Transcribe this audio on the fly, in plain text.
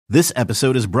This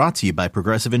episode is brought to you by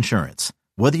Progressive Insurance.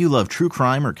 Whether you love true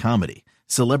crime or comedy,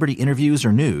 celebrity interviews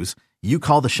or news, you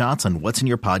call the shots on what's in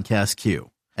your podcast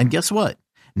queue. And guess what?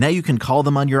 Now you can call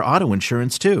them on your auto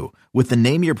insurance too with the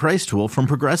Name Your Price tool from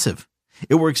Progressive.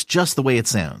 It works just the way it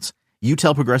sounds. You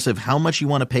tell Progressive how much you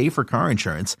want to pay for car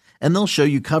insurance, and they'll show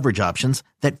you coverage options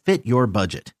that fit your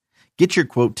budget. Get your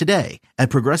quote today at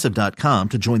Progressive.com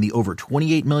to join the over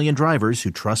 28 million drivers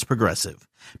who trust Progressive.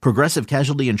 Progressive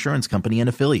Casualty Insurance Company and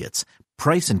Affiliates.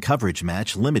 Price and coverage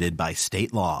match limited by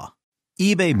state law.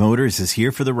 eBay Motors is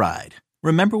here for the ride.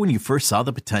 Remember when you first saw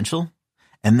the potential?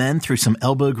 And then through some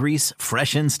elbow grease,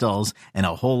 fresh installs, and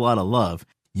a whole lot of love,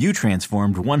 you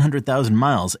transformed 100,000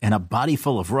 miles and a body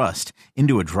full of rust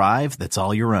into a drive that's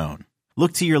all your own.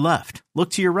 Look to your left.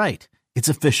 Look to your right. It's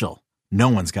official. No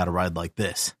one's got a ride like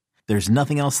this. There's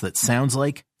nothing else that sounds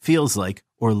like, feels like,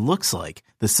 or looks like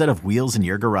the set of wheels in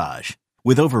your garage.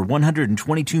 With over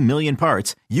 122 million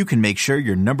parts, you can make sure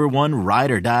your number one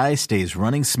ride or die stays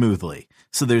running smoothly.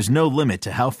 So there's no limit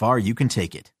to how far you can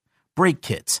take it. Brake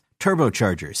kits,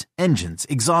 turbochargers, engines,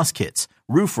 exhaust kits,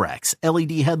 roof racks,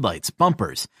 LED headlights,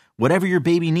 bumpers. Whatever your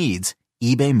baby needs,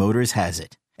 eBay Motors has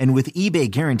it. And with eBay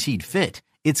Guaranteed Fit,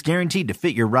 it's guaranteed to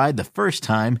fit your ride the first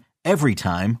time, every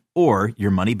time, or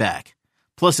your money back.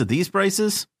 Plus, at these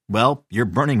prices, well, you're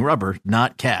burning rubber,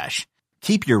 not cash.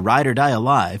 Keep your ride or die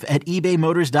alive at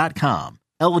ebaymotors.com.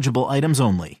 Eligible items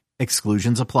only.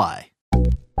 Exclusions apply.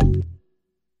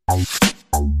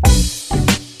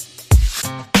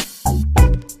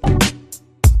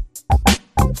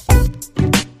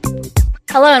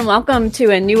 Hello and welcome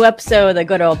to a new episode of the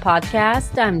Good Old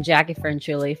Podcast. I'm Jackie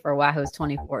Franchuli for Wahoo's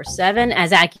 24/7.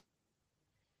 As I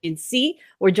can see,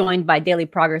 we're joined by Daily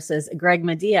Progress's Greg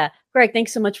Madia. Greg,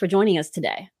 thanks so much for joining us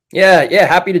today. Yeah,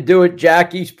 happy to do it,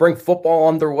 Jackie. Spring football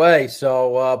underway,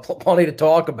 so plenty to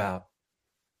talk about.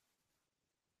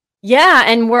 Yeah,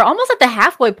 and we're almost at the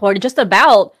halfway point, just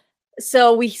about.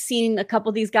 So we've seen a couple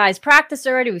of these guys practice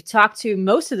already. We've talked to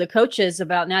most of the coaches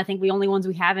about now. I think the only ones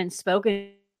we haven't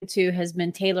spoken to has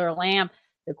been Taylor Lamb,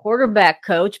 the quarterback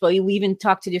coach, but we even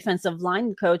talked to defensive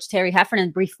line coach Terry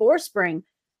Heffernan before spring.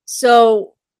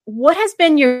 So what has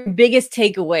been your biggest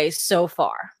takeaway so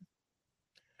far?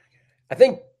 I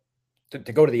think to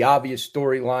go to the obvious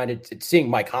storyline, it's seeing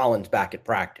Mike Hollins back at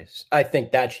practice. I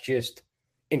think that's just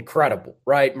incredible,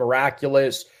 right?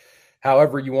 Miraculous,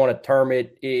 however you want to term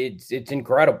it. It's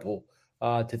incredible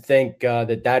to think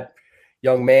that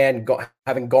young man,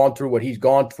 having gone through what he's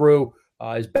gone through,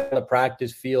 is back on the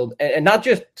practice field and not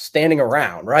just standing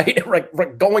around, right?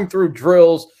 like going through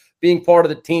drills, being part of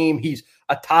the team. He's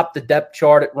atop the depth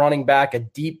chart at running back, a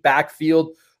deep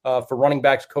backfield for running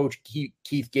backs coach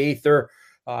Keith Gaither.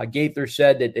 Gaither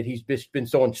said that he's been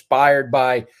so inspired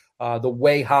by the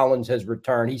way Hollins has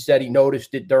returned. He said he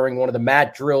noticed it during one of the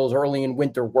mat drills early in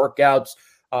winter workouts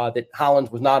that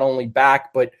Hollins was not only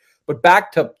back, but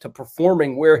back to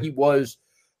performing where he was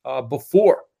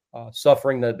before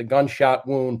suffering the gunshot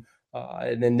wound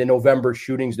and then the November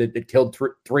shootings that killed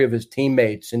three of his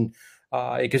teammates. And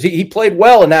because he played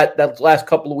well in that last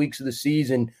couple of weeks of the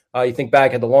season. You think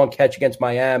back at the long catch against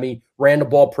Miami, ran the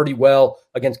ball pretty well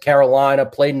against Carolina,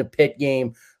 played in the Pitt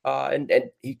game, and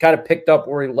he kind of picked up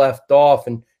where he left off.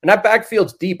 And that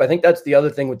backfield's deep. I think that's the other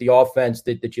thing with the offense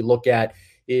that you look at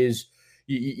is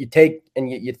you take and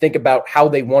you think about how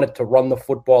they wanted to run the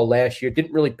football last year. It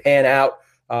didn't really pan out.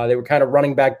 They were kind of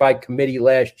running back by committee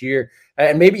last year.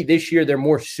 And maybe this year they're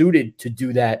more suited to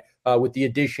do that with the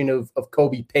addition of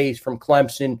Kobe Pace from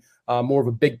Clemson, more of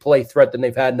a big play threat than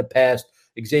they've had in the past.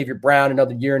 Xavier Brown,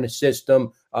 another year in the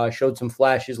system, showed some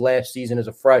flashes last season as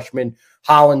a freshman.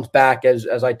 Hollins back, as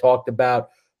I talked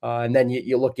about. And then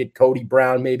you look at Cody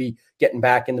Brown maybe getting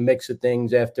back in the mix of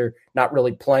things after not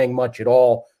really playing much at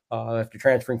all after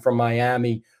transferring from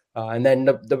Miami. And then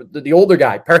the older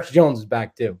guy, Paris Jones, is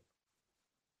back too.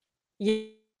 Yeah,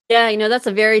 that's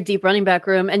a very deep running back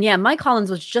room. And yeah, Mike Hollins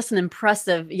was just an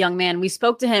impressive young man. We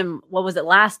spoke to him,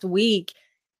 last week?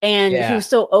 And he was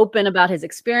so open about his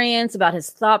experience, about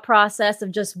his thought process of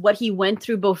just what he went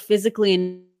through, both physically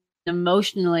and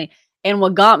emotionally. And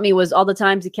what got me was all the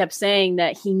times he kept saying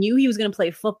that he knew he was going to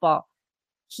play football.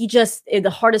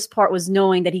 The hardest part was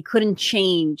knowing that he couldn't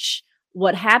change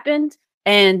what happened.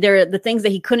 And the things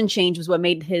that he couldn't change was what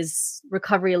made his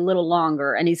recovery a little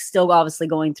longer. And he's still obviously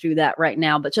going through that right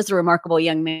now, but just a remarkable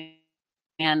young man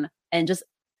and just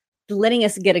letting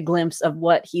us get a glimpse of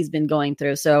what he's been going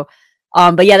through. So,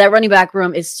 but yeah, that running back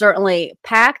room is certainly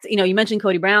packed. You mentioned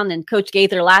Cody Brown, and Coach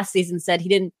Gaither last season said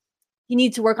he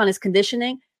needed to work on his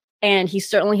conditioning, and he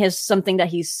certainly has something that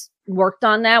he's worked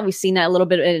on that. We've seen that a little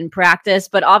bit in practice,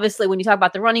 but obviously when you talk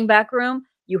about the running back room,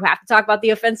 you have to talk about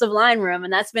the offensive line room.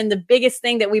 And that's been the biggest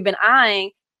thing that we've been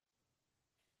eyeing.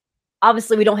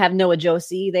 Obviously, we don't have Noah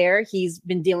Josie there. He's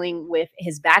been dealing with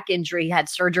his back injury. He had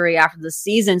surgery after the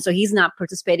season, so he's not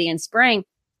participating in spring.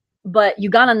 But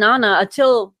Ugonna Nana,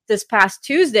 until this past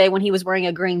Tuesday when he was wearing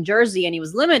a green jersey and he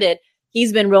was limited,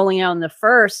 he's been rolling out in the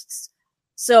firsts.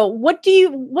 So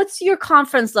what's your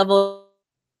confidence level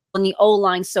on the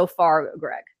O-line so far,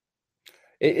 Greg?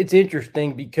 It's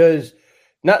interesting because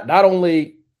not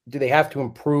only do they have to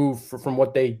improve from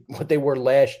what they were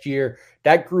last year,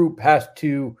 that group has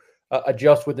to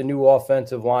adjust with the new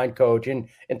offensive line coach. And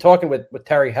talking with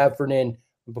Terry Heffernan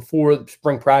before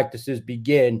spring practices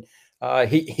begin,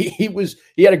 he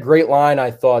had a great line.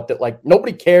 I thought that, like,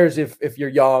 nobody cares if you're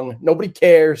young, nobody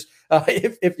cares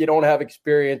if you don't have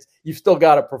experience, you've still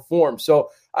got to perform. So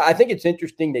I think it's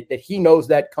interesting that he knows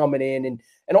that coming in,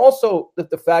 and also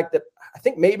the fact that I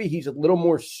think maybe he's a little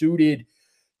more suited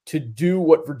to do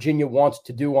what Virginia wants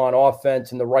to do on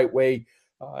offense in the right way,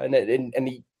 and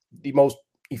the most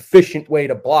efficient way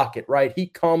to block it, right? He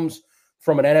comes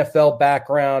from an NFL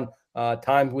background,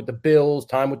 time with the Bills,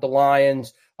 time with the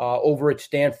Lions, over at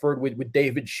Stanford with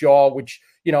David Shaw, which,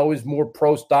 is more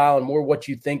pro style and more what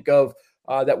you think of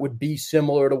that would be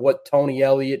similar to what Tony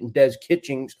Elliott and Des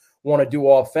Kitchings want to do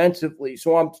offensively.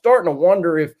 So I'm starting to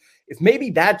wonder if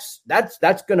maybe that's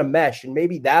going to mesh, and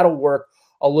maybe that'll work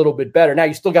a little bit better. Now,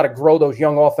 you still got to grow those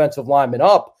young offensive linemen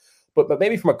up, but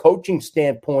maybe from a coaching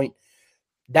standpoint,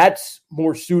 that's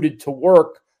more suited to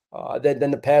work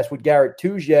than the past with Garrett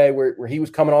Touche, where he was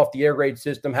coming off the air raid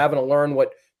system, having to learn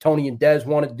what Tony and Des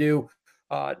want to do.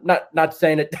 Not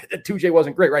saying that Touche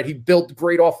wasn't great, right? He built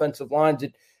great offensive lines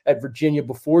at Virginia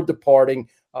before departing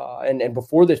and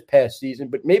before this past season.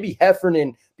 But maybe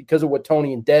Heffernan, because of what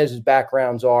Tony and Dez's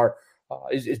backgrounds are,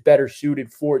 is better suited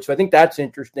for it. So I think that's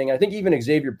interesting. I think even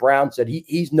Xavier Brown said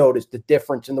he's noticed the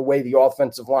difference in the way the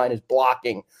offensive line is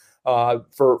blocking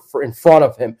for in front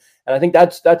of him. And I think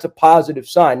that's a positive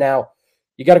sign. Now,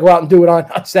 you got to go out and do it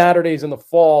on Saturdays in the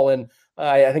fall, and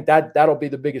I think that'll be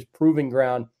the biggest proving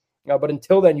ground. But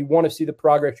until then, you want to see the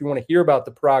progress. You want to hear about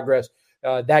the progress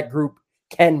that group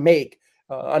can make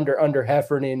under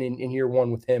Heffernan in year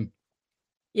one with him.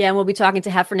 Yeah, and we'll be talking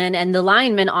to Heffernan and the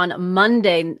lineman on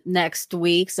Monday next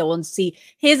week, so we'll see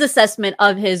his assessment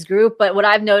of his group. But what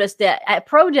I've noticed that at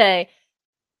Pro Day,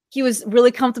 he was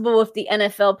really comfortable with the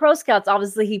NFL Pro Scouts.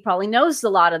 Obviously, he probably knows a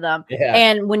lot of them. Yeah.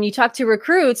 And when you talk to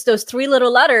recruits, those three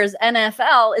little letters,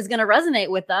 NFL, is going to resonate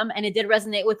with them. And it did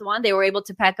resonate with one. They were able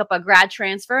to pack up a grad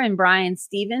transfer in Brian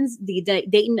Stevens, the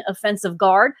Dayton offensive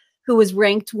guard, who was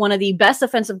ranked one of the best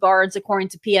offensive guards according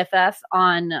to PFF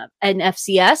on an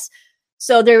FCS.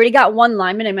 So they already got one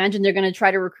lineman. I imagine they're going to try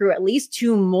to recruit at least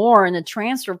two more in the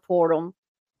transfer portal.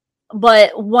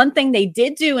 But one thing they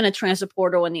did do in a transfer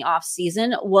portal in the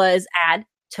offseason was add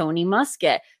Tony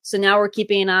Muskett. So now we're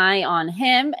keeping an eye on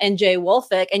him and Jay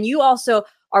Wolfick. And you also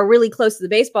are really close to the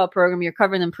baseball program. You're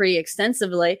covering them pretty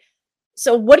extensively.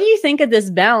 So what do you think of this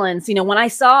balance? When I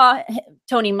saw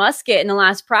Tony Muskett in the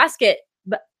last practice,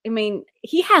 but I mean,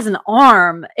 he has an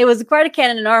arm. It was quite a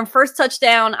cannon arm. First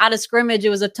touchdown out of scrimmage. It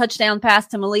was a touchdown pass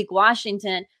to Malik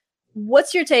Washington.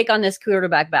 What's your take on this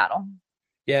quarterback battle?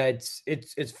 Yeah,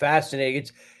 it's fascinating.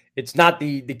 It's not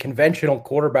the conventional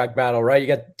quarterback battle, right? You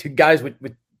got two guys with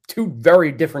two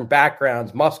very different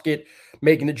backgrounds. Muskett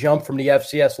making the jump from the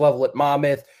FCS level at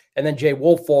Monmouth, and then Jay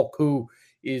Wolfolk, who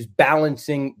is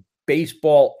balancing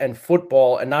baseball and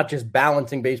football, and not just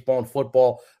balancing baseball and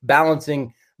football,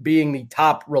 balancing being the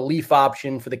top relief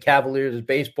option for the Cavaliers'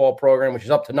 baseball program, which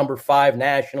is up to number 5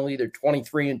 nationally. They're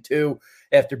 23-2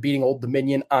 after beating Old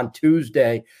Dominion on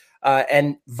Tuesday.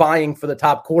 And vying for the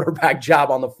top quarterback job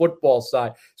on the football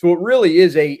side. So it really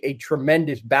is a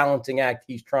tremendous balancing act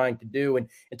he's trying to do. And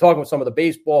talking with some of the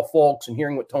baseball folks and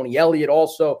hearing what Tony Elliott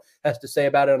also has to say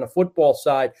about it on the football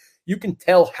side, you can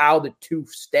tell how the two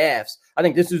staffs, I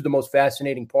think this is the most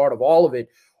fascinating part of all of it,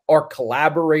 are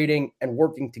collaborating and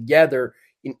working together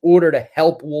in order to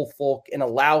help Wolfolk and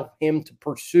allow him to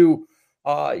pursue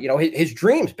his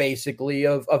dreams, basically,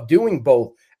 of doing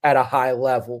both at a high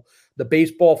level. The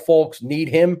baseball folks need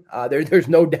him. There's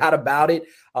no doubt about it.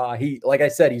 Like I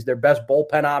said, he's their best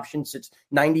bullpen option. Sits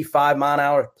 95 mile an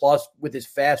hour plus with his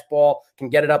fastball, can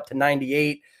get it up to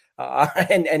 98.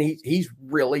 And he's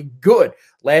really good.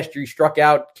 Last year, he struck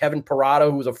out Kevin Parado,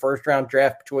 who was a first-round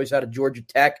draft choice out of Georgia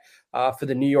Tech for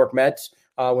the New York Mets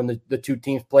when the two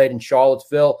teams played in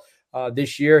Charlottesville.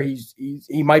 This year,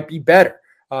 he might be better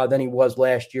than he was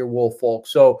last year, Wolfolk.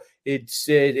 So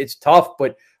it's tough,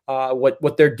 but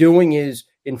what they're doing is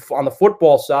on the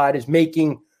football side is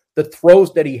making the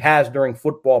throws that he has during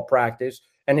football practice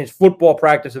and his football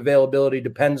practice availability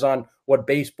depends on what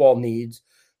baseball needs.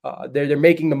 They're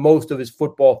making the most of his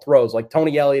football throws. Like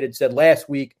Tony Elliott had said last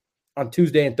week on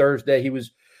Tuesday and Thursday, he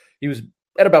was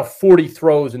at about 40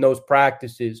 throws in those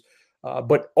practices.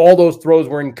 But all those throws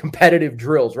were in competitive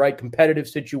drills, right? Competitive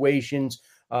situations.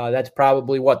 That's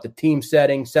probably the team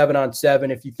setting,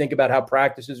 7-on-7, if you think about how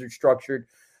practices are structured.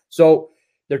 So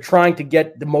they're trying to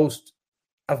get the most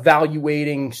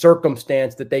evaluating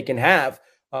circumstance that they can have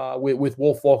with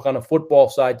Woolfolk on the football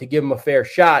side to give him a fair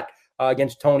shot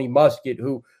against Tony Muskett,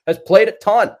 who has played a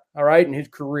ton, all right, in his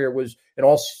career, was an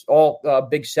all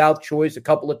Big South choice a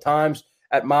couple of times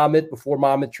at Monmouth before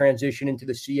Monmouth transitioned into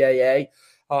the CAA.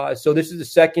 So this is the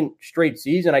second straight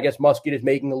season. I guess Muskett is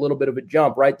making a little bit of a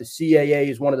jump, right? The CAA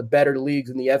is one of the better leagues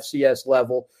in the FCS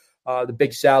level. The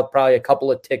Big South probably a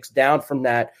couple of ticks down from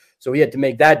that. So he had to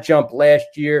make that jump last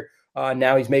year.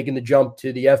 Now he's making the jump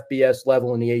to the FBS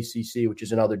level in the ACC, which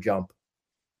is another jump.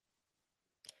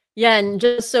 Yeah, and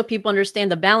just so people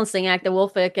understand the balancing act that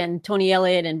Woolfolk and Tony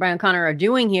Elliott and Brian Connor are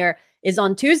doing here is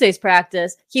on Tuesday's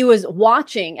practice, he was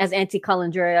watching as Antti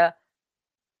Calandrea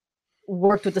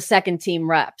worked with the second team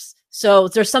reps. So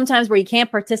there's sometimes where he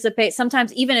can't participate.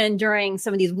 Sometimes even during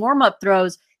some of these warm-up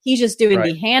throws, he's just doing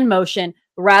the hand motion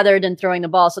rather than throwing the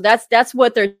ball. So that's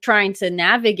what they're trying to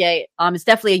navigate. It's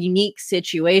definitely a unique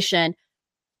situation.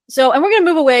 So, and we're going to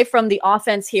move away from the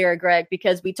offense here, Greg,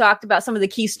 because we talked about some of the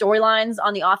key storylines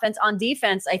on the offense. On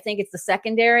defense, I think it's the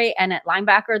secondary, and at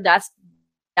linebacker,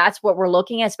 that's what we're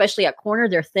looking at, especially at corner.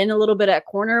 They're thin a little bit at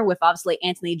corner with obviously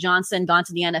Anthony Johnson gone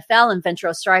to the NFL and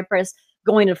Ventrell Cypress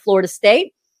going to Florida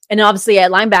State. And obviously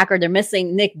at linebacker, they're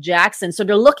missing Nick Jackson. So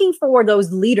they're looking for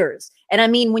those leaders. And I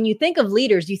mean, when you think of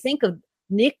leaders, you think of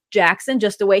Nick Jackson,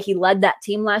 just the way he led that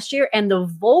team last year, and the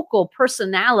vocal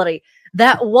personality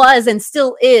that was and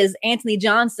still is Anthony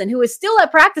Johnson, who is still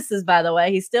at practices, by the way.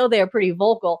 He's still there, pretty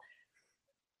vocal.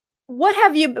 What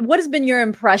has been your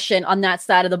impression on that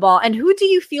side of the ball? And who do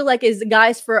you feel like is the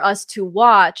guys for us to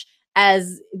watch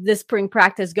as this spring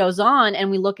practice goes on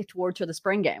and we look toward to the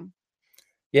spring game?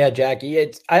 Yeah, Jackie,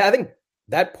 I think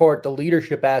that part, the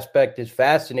leadership aspect, is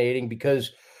fascinating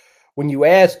because when you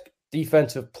ask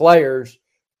defensive players,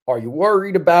 are you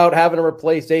worried about having to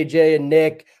replace AJ and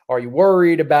Nick? Are you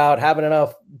worried about having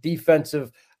enough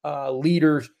defensive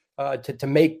leaders to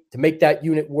make that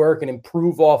unit work and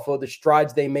improve off of the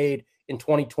strides they made in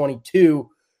 2022?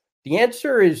 The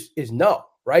answer is no,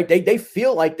 right? They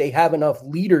feel like they have enough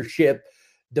leadership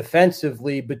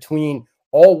defensively between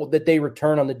all that they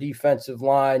return on the defensive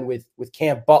line with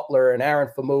Cam Butler and Aaron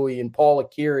Famui and Paul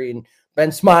Akiri and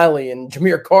Ben Smiley and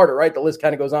Jameer Carter, right? The list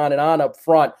kind of goes on and on up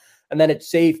front. And then at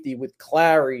safety with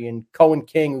Clary and Cohen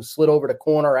King, who slid over to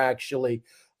corner actually,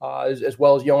 as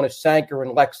well as Jonas Sanker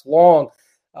and Lex Long.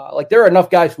 Like there are enough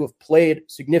guys who have played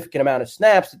significant amount of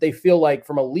snaps that they feel like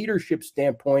from a leadership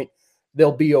standpoint,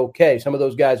 they'll be okay. Some of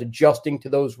those guys adjusting to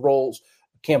those roles.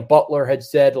 Cam Butler had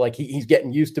said like he's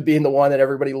getting used to being the one that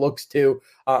everybody looks to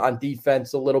on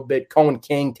defense a little bit. Cohen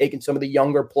King taking some of the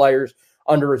younger players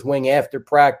under his wing after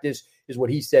practice is what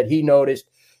he said he noticed.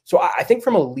 So I think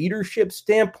from a leadership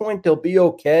standpoint, they'll be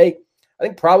okay. I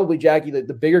think probably, Jackie,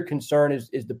 the bigger concern is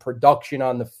the production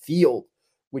on the field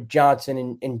with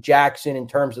Johnson and Jackson in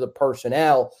terms of the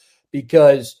personnel,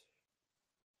 because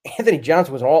Anthony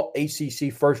Johnson was an all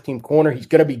ACC first-team corner. He's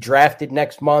going to be drafted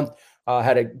next month.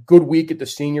 Had a good week at the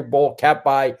Senior Bowl, capped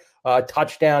by a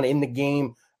touchdown in the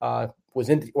game. Was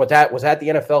at the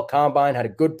NFL Combine. Had a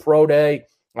good pro day.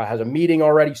 Has a meeting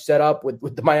already set up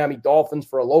with the Miami Dolphins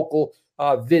for a local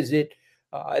visit.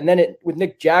 And then with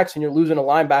Nick Jackson, you're losing a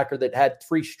linebacker that had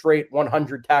 3 straight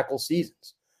 100 tackle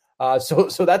seasons.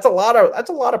 So that's a lot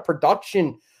of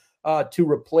production to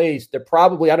replace. They're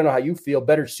probably, I don't know how you feel,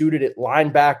 better suited at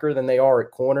linebacker than they are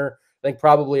at corner. I think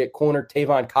probably at corner,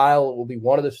 Tavon Kyle will be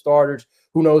one of the starters.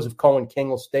 Who knows if Cohen King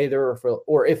will stay there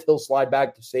or if he'll slide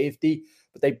back to safety.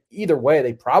 But either way,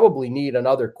 they probably need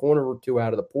another corner or two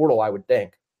out of the portal, I would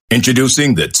think.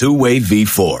 Introducing the two-way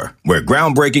V4, where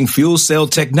groundbreaking fuel cell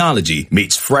technology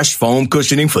meets fresh foam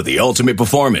cushioning for the ultimate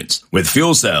performance. With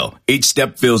fuel cell, each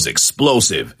step feels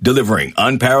explosive, delivering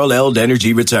unparalleled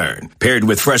energy return. Paired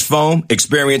with fresh foam,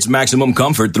 experience maximum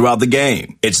comfort throughout the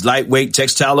game. Its lightweight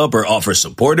textile upper offers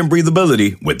support and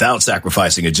breathability without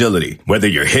sacrificing agility. Whether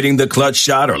you're hitting the clutch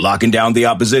shot or locking down the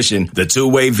opposition, the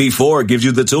two-way V4 gives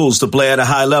you the tools to play at a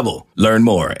high level. Learn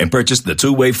more and purchase the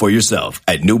two-way for yourself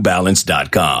at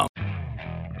newbalance.com.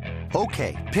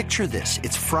 Okay, picture this.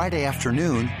 It's Friday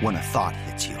afternoon when a thought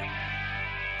hits you.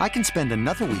 I can spend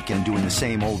another weekend doing the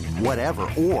same old whatever,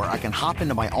 or I can hop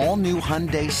into my all-new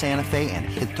Hyundai Santa Fe and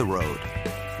hit the road.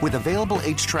 With available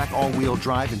H-Track all-wheel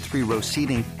drive and 3-row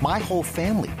seating, my whole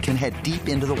family can head deep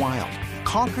into the wild.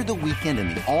 Conquer the weekend in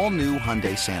the all-new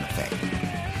Hyundai Santa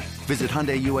Fe. Visit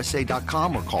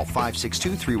HyundaiUSA.com or call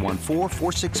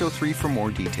 562-314-4603 for more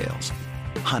details.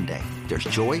 Hyundai, there's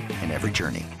joy in every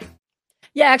journey.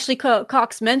 Yeah, actually,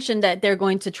 Cox mentioned that they're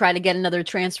going to try to get another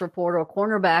transfer portal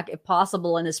cornerback if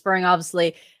possible in the spring.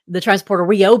 Obviously, the transfer portal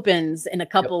reopens in a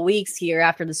couple weeks here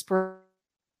after the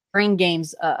spring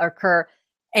games occur.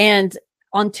 And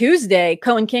on Tuesday,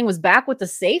 Cohen King was back with the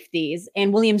safeties,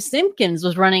 and William Simpkins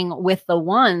was running with the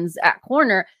ones at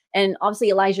corner. And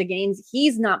obviously, Elijah Gaines,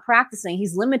 he's not practicing.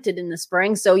 He's limited in the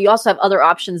spring. So you also have other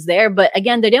options there. But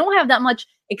again, they don't have that much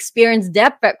experience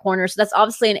depth at corner. So that's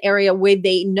obviously an area where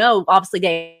they know, obviously,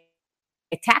 they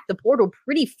attack the portal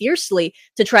pretty fiercely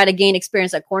to try to gain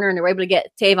experience at corner. And they're able to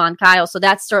get Tavon Kyle. So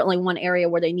that's certainly one area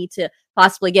where they need to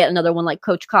possibly get another one, like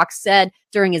Coach Cox said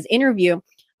during his interview.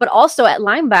 But also at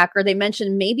linebacker, they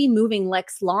mentioned maybe moving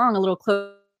Lex Long a little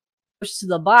closer to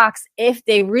the box if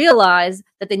they realize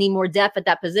that they need more depth at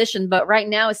that position. But right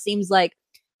now it seems like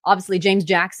obviously James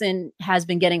Jackson has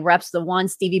been getting reps. The one,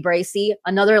 Stevie Bracey,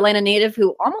 another Atlanta native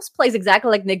who almost plays exactly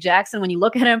like Nick Jackson. When you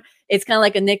look at him, it's kind of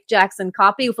like a Nick Jackson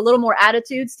copy with a little more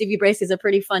attitude. Stevie Bracey is a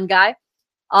pretty fun guy.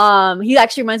 He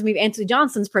actually reminds me of Anthony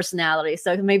Johnson's personality.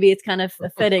 So maybe it's kind of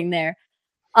fitting there.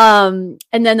 And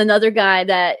then another guy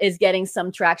that is getting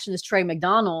some traction is Trey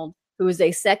McDonald, who is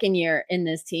a second year in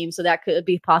this team. So that could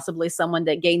be possibly someone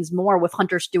that gains more with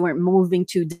Hunter Stewart moving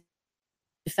to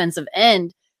defensive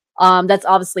end. That's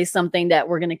obviously something that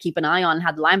we're going to keep an eye on,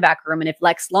 how the linebacker room. And if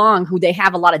Lex Long, who they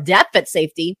have a lot of depth at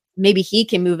safety, maybe he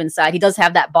can move inside. He does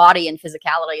have that body and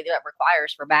physicality that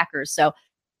requires for backers. So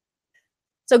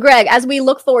Greg, as we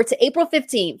look forward to April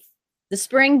 15th, the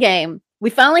spring game, we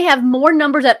finally have more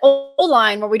numbers at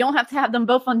O-line where we don't have to have them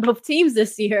both on both teams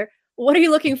this year. What are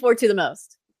you looking forward to the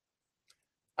most?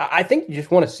 I think you just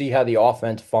want to see how the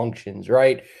offense functions,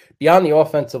 right? Beyond the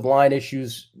offensive line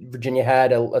issues Virginia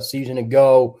had a season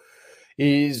ago,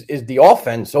 is the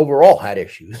offense overall had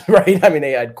issues, right? I mean,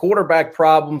 they had quarterback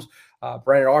problems.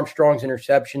 Brandon Armstrong's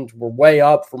interceptions were way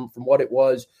up from what it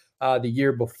was the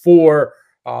year before.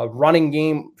 Running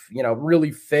game,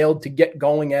 really failed to get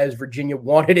going as Virginia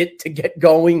wanted it to get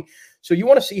going. So you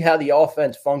want to see how the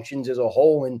offense functions as a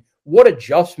whole and what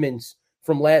adjustments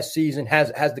from last season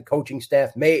has the coaching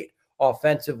staff made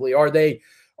offensively. Are they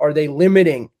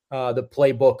limiting the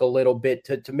playbook a little bit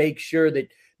to make sure that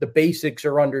the basics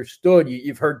are understood?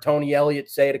 You've heard Tony Elliott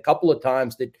say it a couple of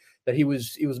times that he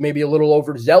was maybe a little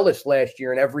overzealous last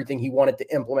year in everything he wanted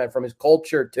to implement, from his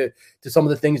culture to some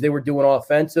of the things they were doing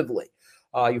offensively.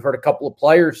 You've heard a couple of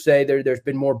players say there's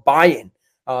been more buy-in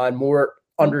and more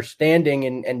understanding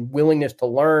and willingness to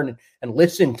learn and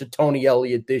listen to Tony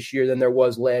Elliott this year than there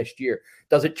was last year.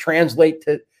 Does it translate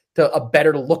to a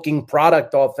better looking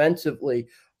product offensively?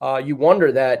 You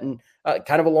wonder that. And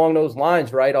kind of along those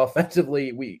lines, right?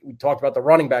 Offensively, we talked about the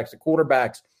running backs, the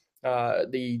quarterbacks,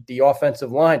 the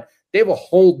offensive line. They have a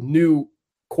whole new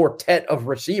quartet of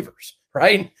receivers,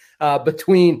 right?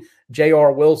 Between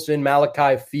J.R. Wilson,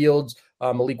 Malachi Fields,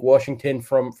 Malik Washington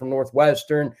from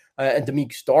Northwestern, and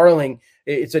Demeek Starling.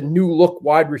 It's a new look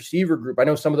wide receiver group. I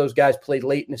know some of those guys played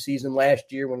late in the season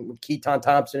last year when Keaton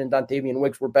Thompson and Dontavian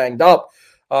Wicks were banged up,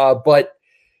 but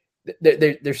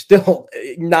they're still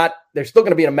not. They're still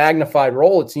going to be in a magnified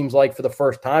role, it seems like, for the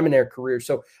first time in their career.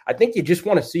 So I think you just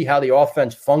want to see how the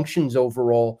offense functions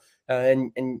overall,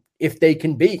 and if they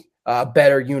can be a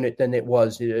better unit than it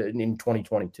was in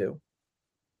 2022.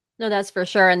 No, that's for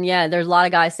sure. And yeah, there's a lot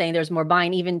of guys saying there's more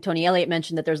buy-in. Even Tony Elliott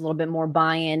mentioned that there's a little bit more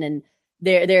buy-in, and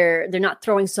they're not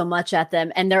throwing so much at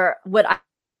them. And what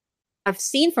I've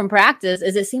seen from practice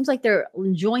is it seems like they're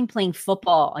enjoying playing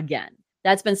football again.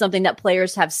 That's been something that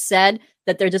players have said,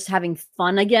 that they're just having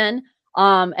fun again.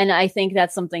 And I think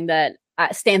that's something that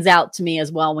stands out to me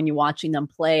as well when you're watching them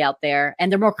play out there,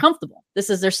 and they're more comfortable.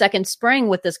 This is their second spring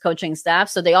with this coaching staff,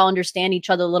 so they all understand each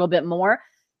other a little bit more.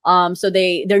 So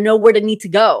they know where to need to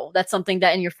go. That's something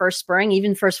that in your first spring,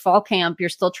 even first fall camp, you're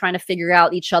still trying to figure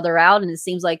out each other out. And it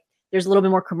seems like there's a little bit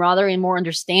more camaraderie and more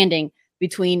understanding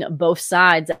between both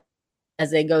sides as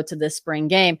they go to this spring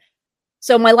game.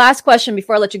 So my last question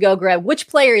before I let you go, Greg, which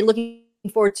player are you looking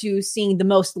forward to seeing the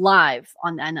most live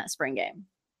on that spring game?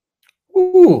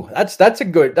 Ooh, that's a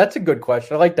good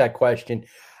question. I like that question.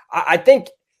 I think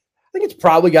it's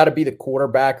probably got to be the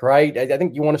quarterback, right? I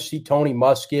think you want to see Tony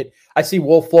Muskett. I see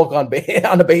Woolfolk on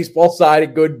the baseball side a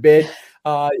good bit.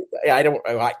 I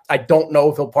don't know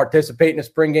if he'll participate in a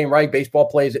spring game, right? Baseball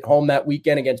plays at home that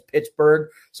weekend against Pittsburgh,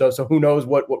 so who knows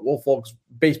what Woolfolk's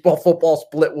baseball football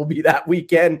split will be that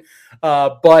weekend.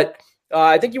 But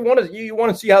I think you want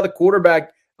to see how the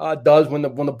quarterback does when the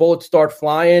bullets start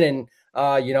flying, and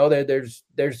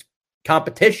there's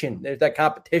competition. There's that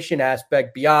competition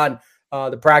aspect beyond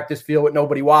the practice field with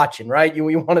nobody watching, right? You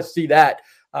want to see that.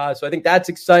 So I think that's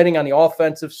exciting on the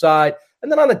offensive side.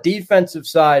 And then on the defensive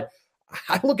side,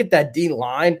 I look at that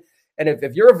D-line, and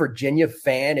if you're a Virginia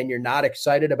fan and you're not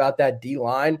excited about that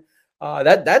D-line,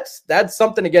 that's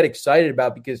something to get excited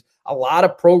about, because a lot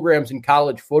of programs in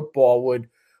college football would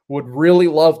really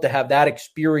love to have that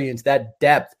experience, that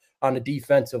depth on the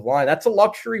defensive line. That's a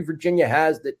luxury Virginia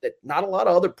has that not a lot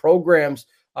of other programs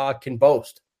can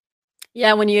boast.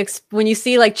 Yeah, when you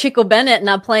see like Chico Bennett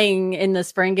not playing in the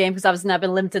spring game, because obviously not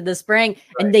been limited this spring, right,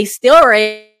 and they still are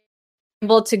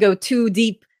able to go two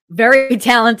deep, very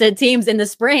talented teams in the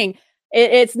spring.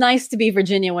 It's nice to be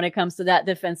Virginia when it comes to that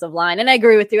defensive line. And I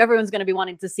agree with you. Everyone's going to be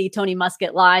wanting to see Tony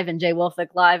Muskett live and Jay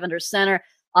Wolfick live under center.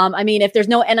 I mean, if there's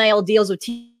no NIL deals with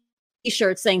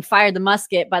T-shirts saying "Fire the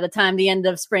Musket" by the time the end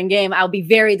of spring game, I'll be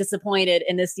very disappointed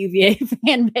in this UVA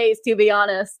fan base, to be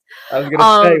honest. I was going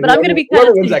to say, but I'm going to be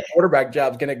whoever wins that quarterback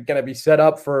job is going to be set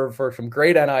up for some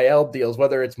great NIL deals,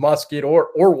 whether it's Musket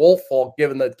or Wolfolk,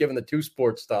 given the two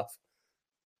sports stuff.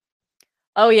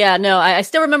 Oh yeah, no, I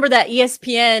still remember that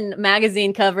ESPN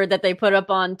magazine cover that they put up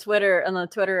on Twitter, on the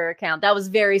Twitter account. That was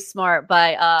very smart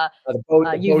by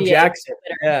Bo Jackson.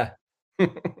 Yeah. Yeah,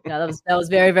 that was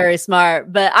very, very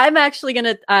smart. But I'm actually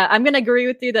I'm gonna agree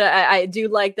with you that I do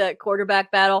like the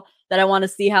quarterback battle, that I want to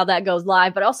see how that goes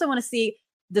live, but I also want to see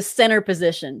the center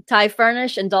position. Ty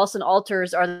Furnish and Dawson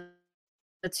Alters are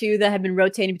the two that have been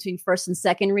rotating between first and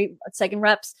second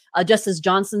reps. Justice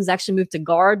Johnson's actually moved to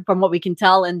guard, from what we can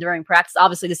tell, and during practice.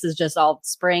 Obviously, this is just all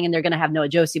spring, and they're going to have Noah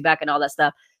Josie back and all that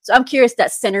stuff. So I'm curious,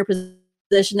 that center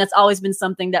position, that's always been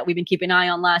something that we've been keeping an eye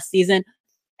on last season.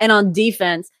 And on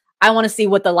defense, I want to see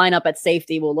what the lineup at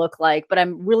safety will look like. But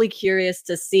I'm really curious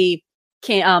to see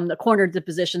the corner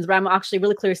positions. But I'm actually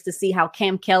really curious to see how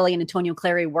Cam Kelly and Antonio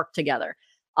Clary work together.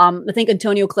 I think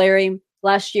Antonio Clary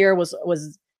last year was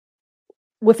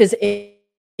with his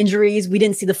injuries, we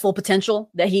didn't see the full potential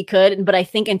that he could. But I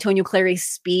think Antonio Clary's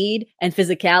speed and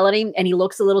physicality, and he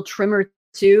looks a little trimmer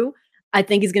too, I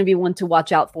think he's going to be one to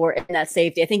watch out for in that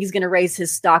safety. I think he's going to raise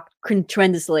his stock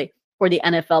tremendously for the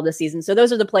NFL this season. So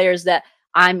those are the players that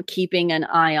I'm keeping an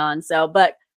eye on. So,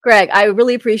 but Greg, I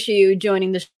really appreciate you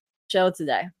joining the show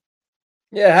today.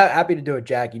 Yeah, happy to do it,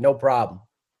 Jackie. No problem.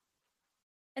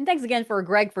 And thanks again for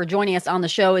Greg for joining us on the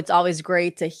show. It's always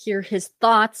great to hear his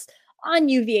thoughts on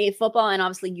UVA football and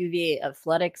obviously UVA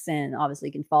athletics. And obviously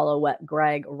you can follow what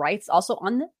Greg writes also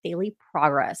on the Daily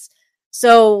Progress.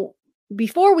 So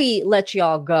before we let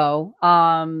y'all go,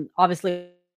 obviously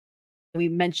we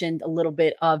mentioned a little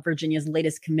bit of Virginia's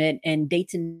latest commit and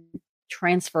Dayton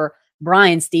transfer,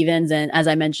 Brian Stevens. And as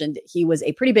I mentioned, he was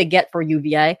a pretty big get for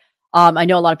UVA. I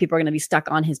know a lot of people are going to be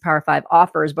stuck on his Power 5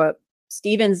 offers, but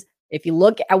Stevens, if you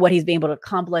look at what he's been able to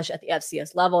accomplish at the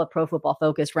FCS level, Pro Football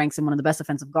Focus ranks him one of the best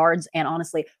offensive guards and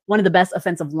honestly, one of the best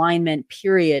offensive linemen,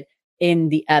 period, in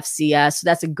the FCS. So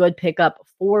that's a good pickup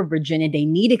for Virginia. They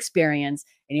need experience,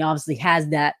 and he obviously has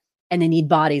that, and they need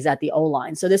bodies at the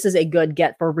O-line. So this is a good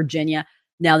get for Virginia.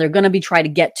 Now they're going to be trying to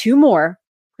get two more,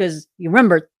 because you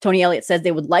remember Tony Elliott says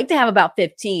they would like to have about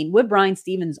 15. With Brian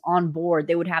Stevens on board,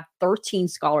 they would have 13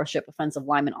 scholarship offensive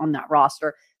linemen on that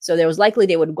roster. So there was likely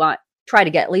they would try to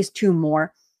get at least two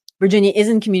more. Virginia is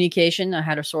in communication. I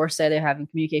had a source say they're having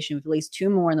communication with at least two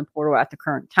more in the portal at the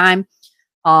current time.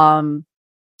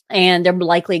 And they're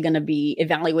likely going to be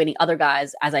evaluating other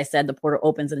guys. As I said, the portal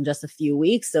opens in just a few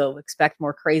weeks. So expect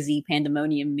more crazy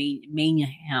pandemonium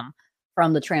mayhem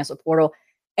from the transfer portal.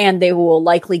 And they will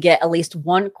likely get at least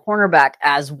one cornerback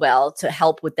as well to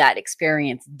help with that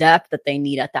experience depth that they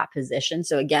need at that position.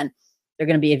 So again, they're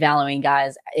going to be evaluating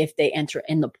guys if they enter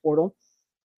in the portal.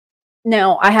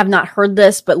 Now, I have not heard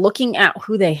this, but looking at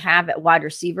who they have at wide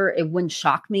receiver, it wouldn't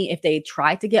shock me if they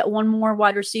tried to get one more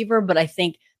wide receiver, but I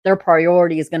think their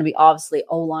priority is going to be obviously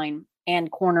O-line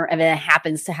and corner, and then it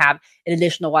happens to have an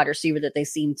additional wide receiver that they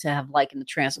seem to have like in the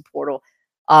transfer portal.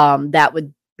 That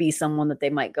would be someone that they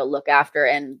might go look after.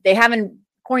 And they haven't,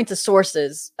 according to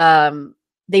sources,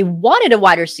 they wanted a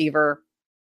wide receiver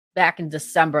back in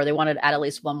December. They wanted to add at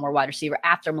least one more wide receiver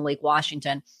after Malik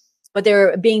Washington. But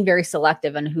they're being very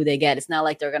selective on who they get. It's not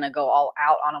like they're going to go all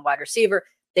out on a wide receiver.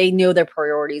 They know their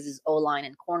priorities is O-line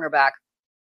and cornerback.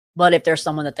 But if there's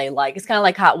someone that they like, it's kind of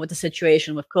like how with the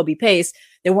situation with Kobe Pace,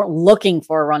 they weren't looking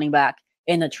for a running back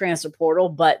in the transfer portal,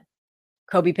 but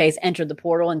Kobe Pace entered the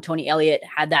portal and Tony Elliott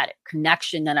had that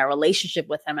connection and a relationship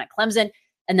with him at Clemson.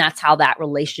 And that's how that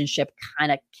relationship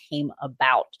kind of came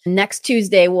about. Next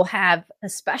Tuesday, we'll have a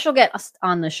special guest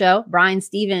on the show. Brian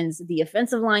Stevens, the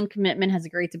offensive line commitment, has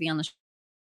agreed to be on the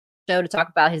show to talk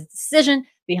about his decision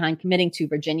behind committing to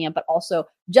Virginia, but also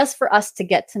just for us to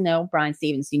get to know Brian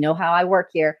Stevens. You know how I work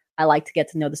here. I like to get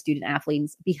to know the student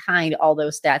athletes behind all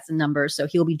those stats and numbers. So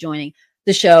he'll be joining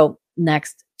the show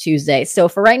next Tuesday. So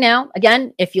for right now,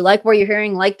 again, if you like what you're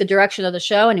hearing, like the direction of the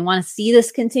show, and you want to see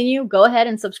this continue, go ahead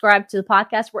and subscribe to the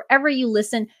podcast wherever you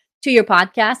listen to your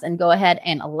podcast, and go ahead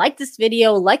and like this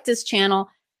video, like this channel,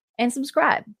 and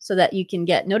subscribe so that you can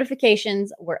get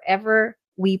notifications wherever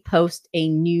we post a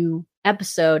new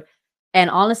episode. And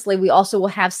honestly, we also will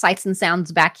have Sights and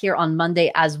Sounds back here on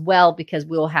Monday as well, because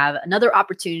we will have another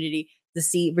opportunity to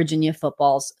see Virginia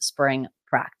football's spring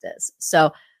practice.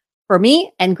 So for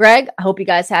me and Greg, I hope you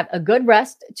guys have a good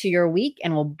rest to your week,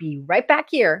 and we'll be right back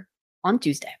here on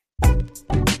Tuesday.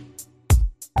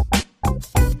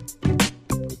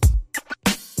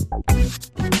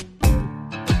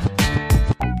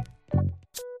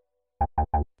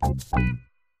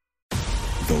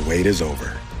 The wait is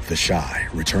over. The Chi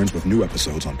returns with new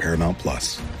episodes on Paramount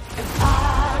Plus.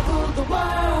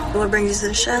 What brings you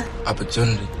to the Chi?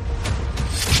 Opportunity.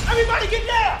 Everybody get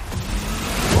down!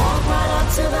 Walk right up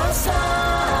to the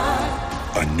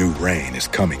side. A new reign is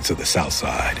coming to the South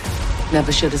Side.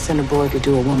 Never should have sent a boy to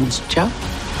do a woman's job.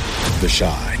 The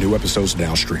Chi. New episodes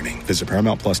now streaming. Visit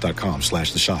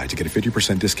ParamountPlus.com/The Chi to get a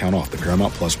 50% discount off the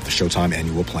Paramount Plus with the Showtime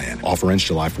annual plan. Offer ends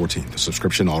July 14th. The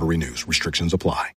subscription auto-renews. Restrictions apply.